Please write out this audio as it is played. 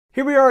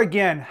Here we are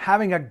again,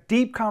 having a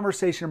deep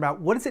conversation about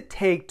what does it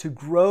take to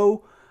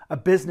grow a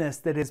business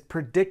that is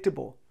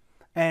predictable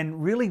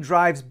and really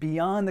drives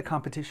beyond the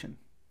competition.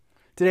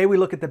 Today we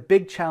look at the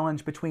big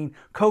challenge between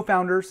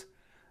co-founders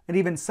and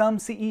even some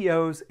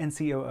CEOs and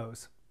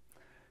COOs.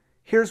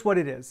 Here's what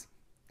it is.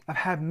 I've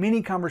had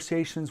many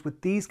conversations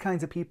with these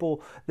kinds of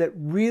people that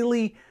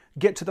really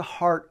get to the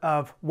heart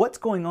of what's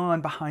going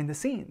on behind the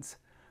scenes.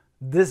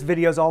 This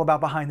video is all about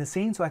behind the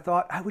scenes, so I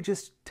thought I would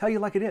just tell you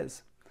like it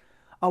is.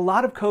 A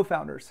lot of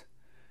co-founders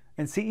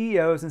and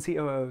CEOs and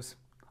COOs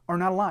are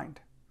not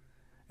aligned.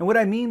 And what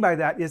I mean by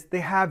that is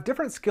they have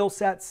different skill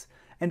sets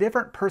and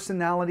different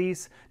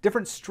personalities,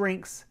 different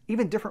strengths,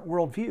 even different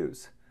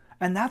worldviews.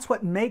 And that's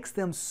what makes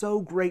them so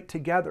great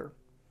together.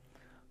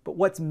 But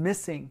what's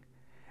missing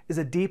is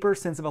a deeper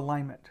sense of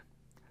alignment.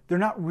 They're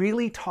not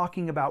really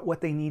talking about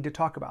what they need to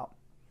talk about.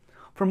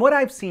 From what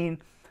I've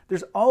seen,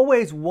 there's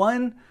always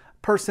one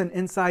person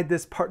inside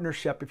this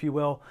partnership, if you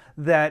will,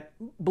 that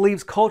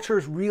believes culture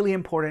is really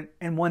important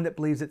and one that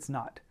believes it's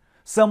not.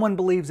 Someone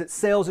believes that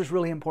sales is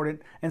really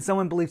important and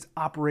someone believes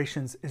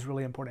operations is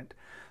really important.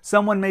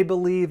 Someone may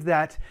believe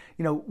that,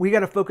 we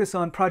got to focus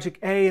on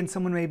project A, and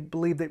someone may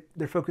believe that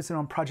they're focusing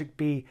on project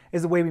B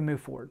is the way we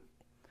move forward.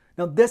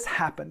 Now this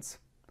happens,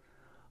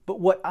 but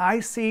what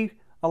I see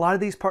a lot of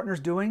these partners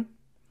doing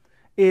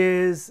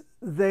is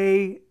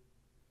they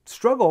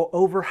struggle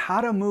over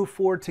how to move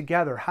forward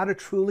together, how to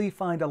truly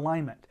find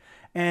alignment.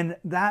 And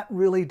that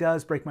really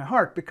does break my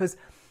heart, because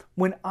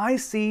when I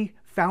see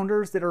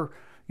founders that are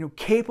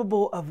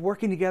capable of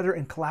working together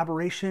in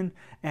collaboration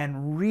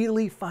and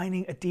really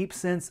finding a deep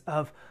sense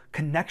of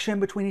connection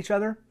between each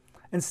other,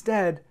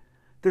 instead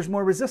there's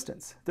more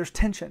resistance, there's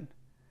tension.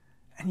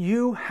 And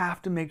you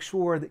have to make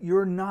sure that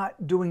you're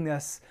not doing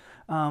this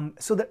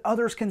so that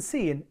others can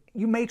see. And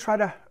you may try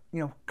to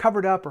cover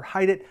it up or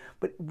hide it,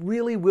 but it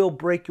really will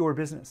break your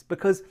business,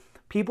 because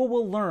people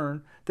will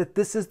learn that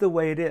this is the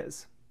way it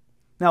is.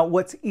 Now,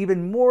 what's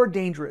even more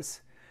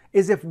dangerous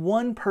is if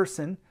one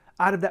person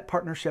out of that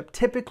partnership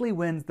typically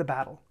wins the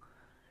battle.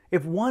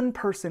 If one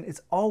person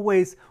is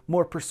always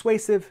more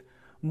persuasive,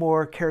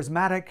 more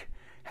charismatic,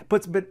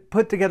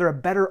 put together a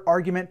better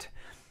argument,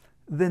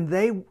 then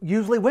they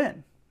usually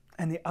win,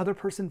 and the other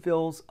person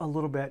feels a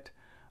little bit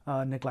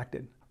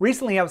neglected.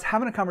 Recently, I was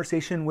having a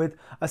conversation with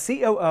a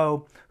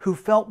COO who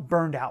felt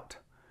burned out,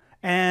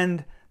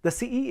 and the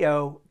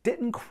CEO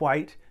didn't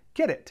quite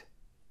get it.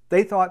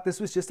 They thought this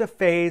was just a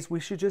phase, we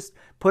should just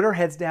put our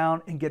heads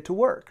down and get to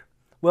work.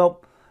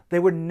 Well, they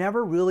were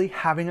never really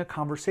having a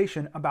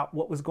conversation about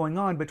what was going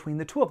on between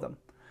the two of them.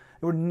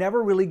 They were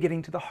never really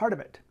getting to the heart of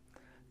it.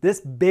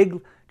 This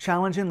big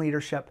challenge in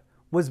leadership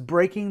was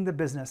breaking the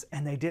business,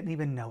 and they didn't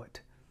even know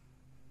it.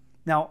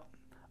 Now,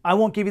 I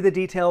won't give you the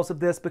details of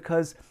this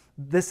because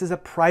this is a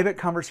private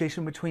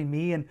conversation between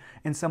me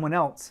and someone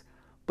else,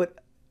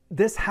 but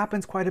this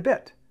happens quite a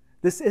bit.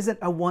 This isn't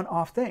a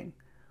one-off thing.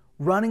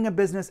 Running a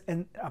business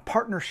and a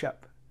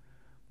partnership,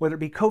 whether it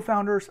be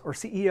co-founders or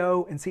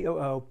CEO and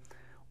COO,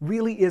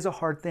 really is a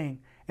hard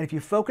thing. And if you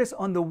focus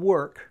on the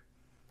work,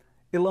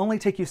 it'll only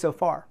take you so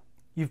far.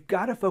 You've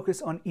got to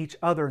focus on each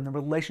other in the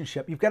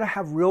relationship. You've got to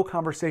have real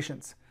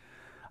conversations.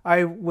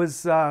 I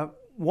was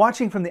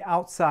watching from the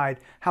outside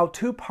how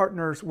two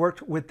partners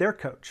worked with their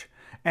coach.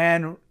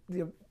 And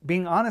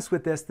being honest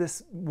with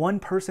this one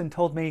person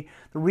told me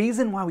the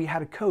reason why we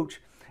had a coach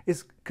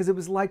is because it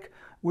was like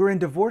we were in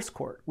divorce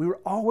court. We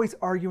were always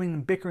arguing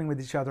and bickering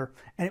with each other,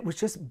 and it was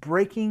just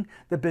breaking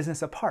the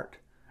business apart.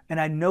 And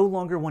I no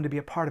longer wanted to be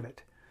a part of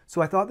it. So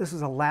I thought this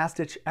was a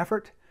last-ditch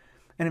effort,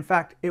 and in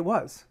fact, it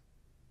was.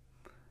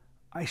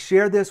 I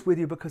share this with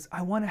you because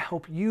I want to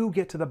help you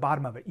get to the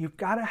bottom of it. You've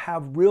got to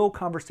have real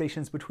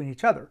conversations between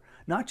each other,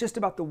 not just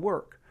about the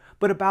work,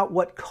 but about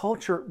what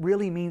culture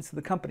really means to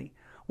the company,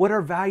 what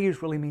our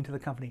values really mean to the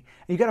company.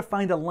 And you've got to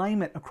find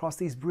alignment across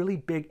these really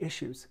big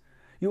issues.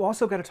 You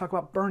also got to talk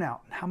about burnout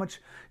and how much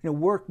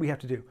work we have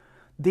to do.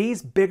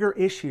 These bigger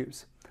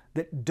issues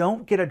that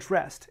don't get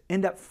addressed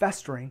end up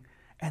festering,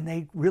 and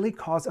they really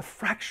cause a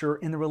fracture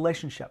in the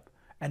relationship.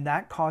 And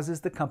that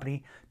causes the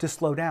company to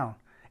slow down,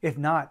 if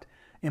not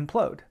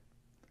implode.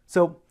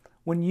 So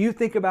when you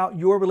think about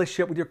your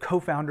relationship with your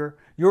co-founder,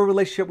 your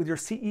relationship with your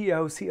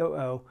CEO,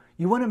 COO,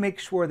 you want to make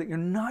sure that you're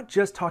not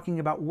just talking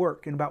about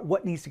work and about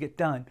what needs to get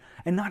done,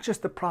 and not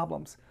just the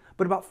problems,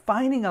 but about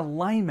finding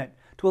alignment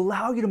to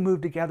allow you to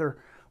move together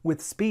with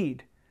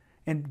speed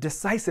and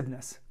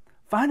decisiveness.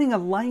 Finding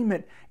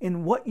alignment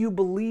in what you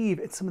believe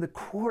in some of the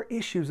core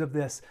issues of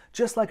this,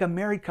 just like a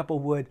married couple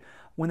would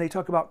when they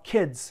talk about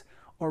kids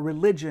or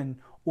religion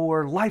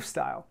or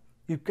lifestyle.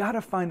 You've got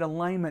to find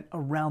alignment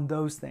around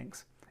those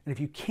things. And if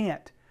you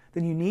can't,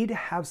 then you need to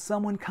have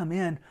someone come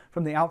in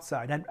from the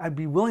outside. I'd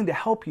be willing to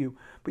help you,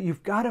 but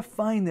you've got to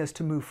find this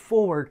to move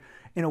forward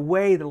in a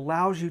way that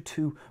allows you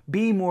to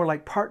be more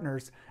like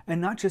partners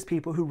and not just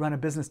people who run a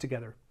business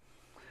together.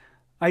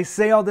 I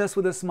say all this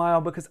with a smile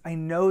because I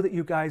know that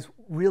you guys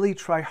really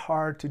try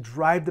hard to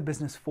drive the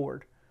business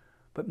forward.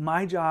 But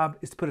my job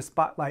is to put a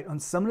spotlight on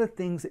some of the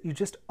things that you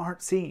just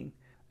aren't seeing.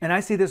 And I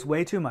see this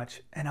way too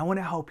much, and I want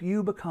to help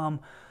you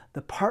become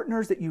the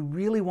partners that you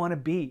really want to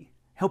be,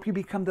 help you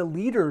become the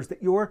leaders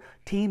that your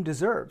team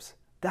deserves.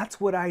 That's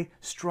what I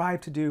strive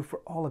to do for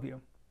all of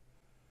you.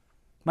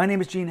 My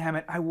name is Gene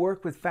Hammett. I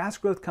work with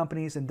fast growth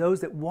companies and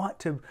those that want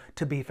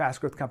to be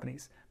fast growth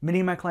companies. Many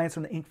of my clients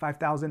are in the Inc.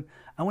 5000.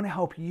 I want to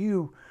help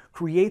you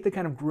create the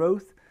kind of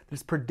growth that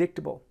is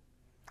predictable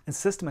and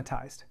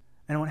systematized.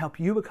 And I want to help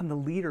you become the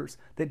leaders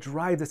that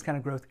drive this kind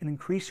of growth and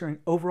increase your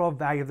overall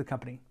value of the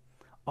company.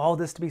 All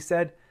this to be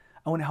said,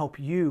 I want to help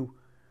you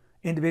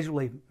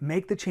individually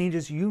make the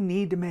changes you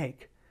need to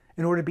make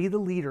in order to be the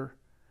leader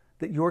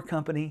that your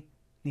company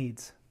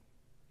needs.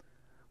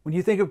 When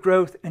you think of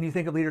growth and you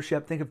think of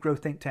leadership, think of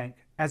Growth Think Tank.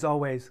 As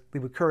always,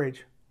 lead with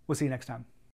courage. We'll see you next time.